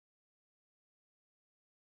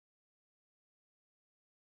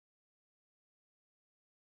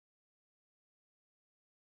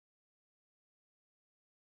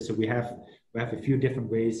So we have a few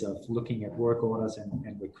different ways of looking at work orders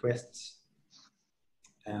and requests.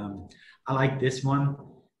 I like this one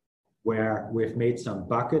where we've made some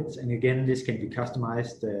buckets, and again, this can be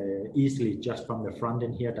customized easily just from the front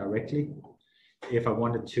end here directly. If I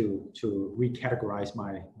wanted to recategorize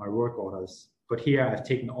my work orders, but here I've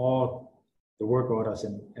taken all the work orders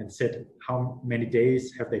and said how many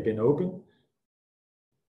days have they been open.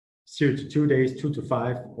 0 to 2 days, 2 to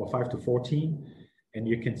 5, or 5 to 14. And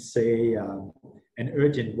you can say an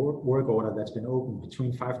urgent work order that's been open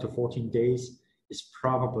between 5 to 14 days is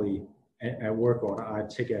probably a work order I'd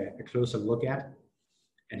take a closer look at.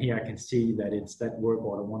 And here I can see that it's that work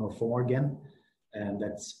order 104 again, and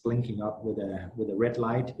that's blinking up with a red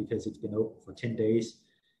light because it's been open for 10 days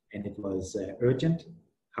and it was urgent.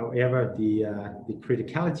 However, the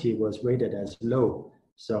criticality was rated as low,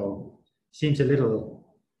 so seems a little,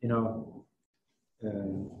 you know,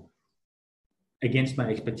 against my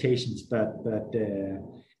expectations, but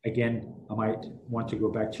again, I might want to go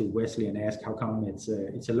back to Wesley and ask how come it's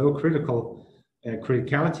a low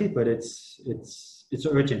criticality, but it's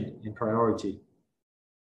urgent in priority.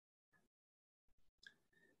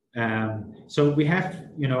 So we have,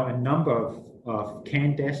 you know, a number of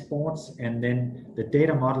canned dashboards, and then the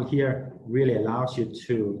data model here really allows you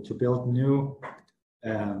to build new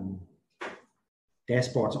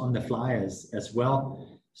dashboards on the fly as well.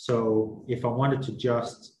 So if I wanted to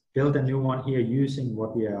just build a new one here using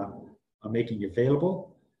what we are making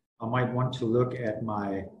available, I might want to look at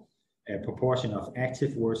my proportion of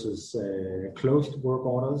active versus closed work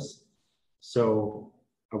orders. So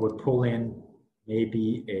I would pull in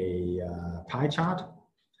maybe a pie chart.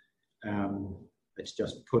 Let's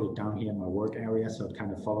just put it down here in my work area so it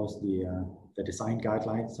kind of follows the design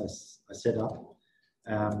guidelines I set up.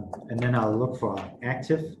 And then I'll look for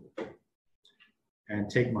active and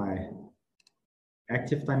take my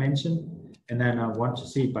active dimension, and then I want to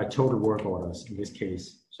see it by total work orders in this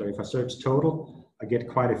case. So if I search total, I get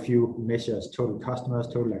quite a few measures: total customers,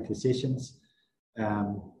 total acquisitions.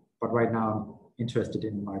 But right now I'm interested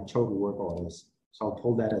in my total work orders, so I'll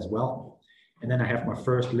pull that as well. And then I have my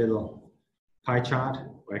first little pie chart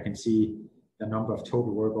where I can see the number of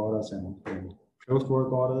total work orders and closed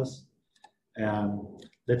work orders.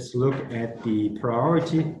 Let's look at the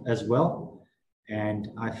priority as well. And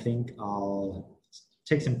I think I'll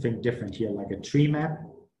take something different here, like a tree map.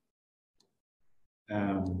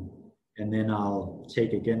 And then I'll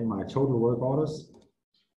take again my total work orders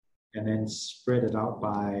and then spread it out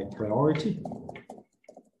by priority.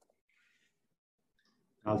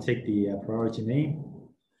 I'll take the priority name.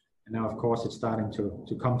 And now, of course, it's starting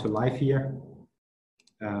to come to life here.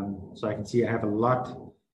 So I can see I have a lot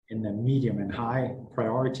in the medium and high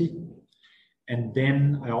priority. And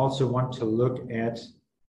then I also want to look at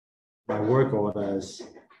my work orders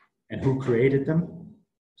and who created them.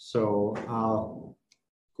 So I'll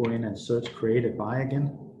go in and search created by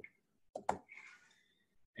again.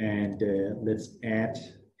 And let's add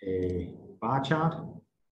a bar chart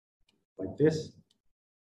like this.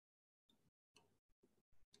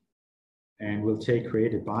 And we'll take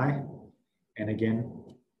created by. And again,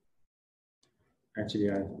 actually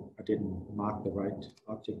I didn't mark the right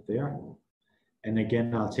object there. And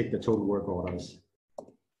again, I'll take the total work orders.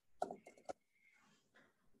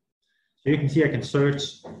 So you can see I can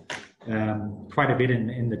search quite a bit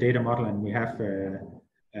in the data model, and we have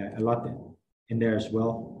a lot in there as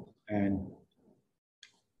well. And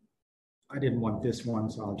I didn't want this one,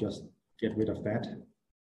 so I'll just get rid of that.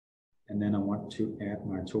 And then I want to add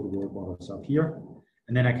my total work orders up here.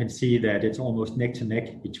 And then I can see that it's almost neck to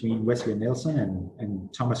neck between Wesley Nelson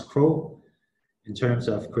and Thomas Crow in terms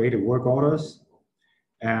of created work orders.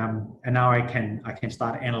 And now I can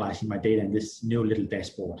start analyzing my data in this new little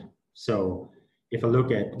dashboard. So if I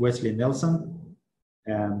look at Wesley Nelson,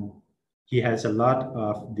 he has a lot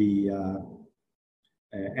of the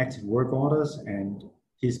active work orders, and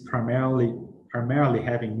he's primarily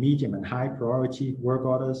having medium and high priority work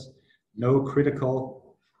orders, no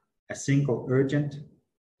critical, a single urgent,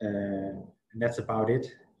 and that's about it.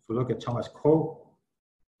 If we look at Thomas Crow,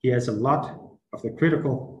 he has a lot of the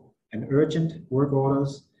critical and urgent work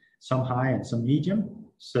orders, some high and some medium.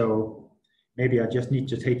 So maybe I just need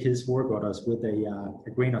to take his work orders with a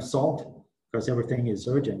grain of salt, because everything is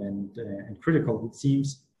urgent and critical, it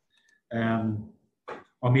seems.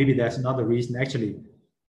 Or maybe there's another reason. Actually,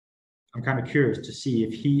 I'm kind of curious to see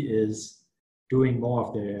if he is doing more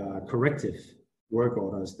of the corrective work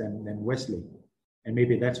orders than Wesley. And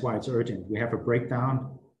maybe that's why it's urgent. We have a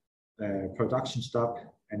breakdown, production stop,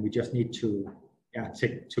 and we just need to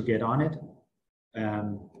get on it.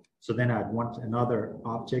 So then I'd want another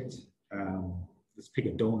object let's pick a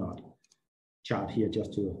donut chart here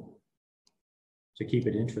just to keep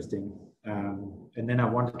it interesting. And then I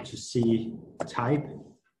wanted to see type.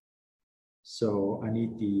 So I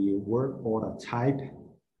need the work order type.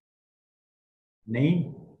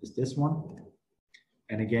 Name is this one.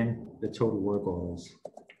 And again, the total work orders.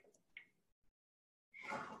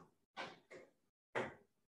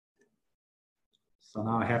 So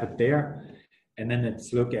now I have it there. And then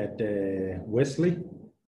let's look at Wesley.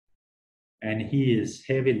 And he is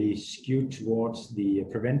heavily skewed towards the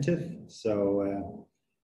preventive. So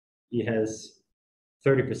he has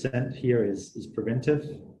 30% here is preventive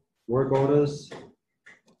work orders.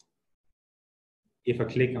 If I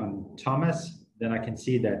click on Thomas, then I can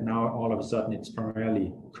see that now all of a sudden it's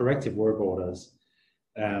primarily corrective work orders.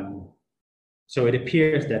 So it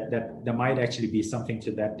appears that there might actually be something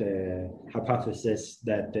to that hypothesis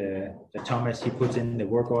that Thomas, he puts in the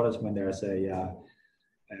work orders when there's a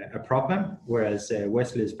problem, whereas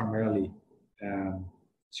Wesley is primarily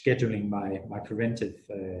scheduling my preventive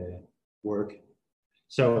work.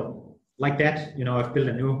 So like that, you know, I've built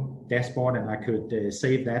a new dashboard and I could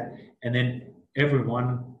save that, and then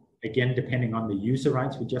everyone, again, depending on the user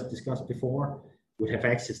rights we just discussed before, would have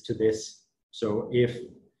access to this. So if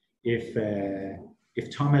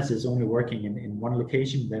Thomas is only working in one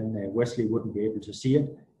location, then Wesley wouldn't be able to see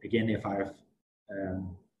it. Again, if I've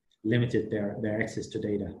limited their access to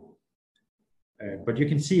data. But you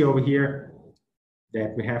can see over here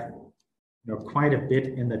that we have, you know, quite a bit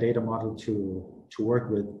in the data model to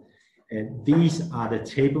work with. And these are the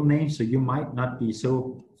table names, so you might not be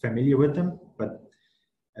so familiar with them, but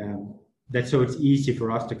that's so it's easy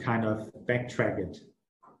for us to kind of backtrack it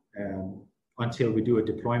until we do a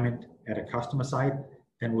deployment at a customer site.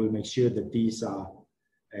 Then we'll make sure that these are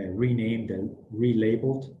renamed and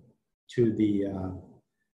relabeled to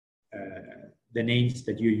the names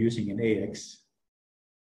that you're using in AX.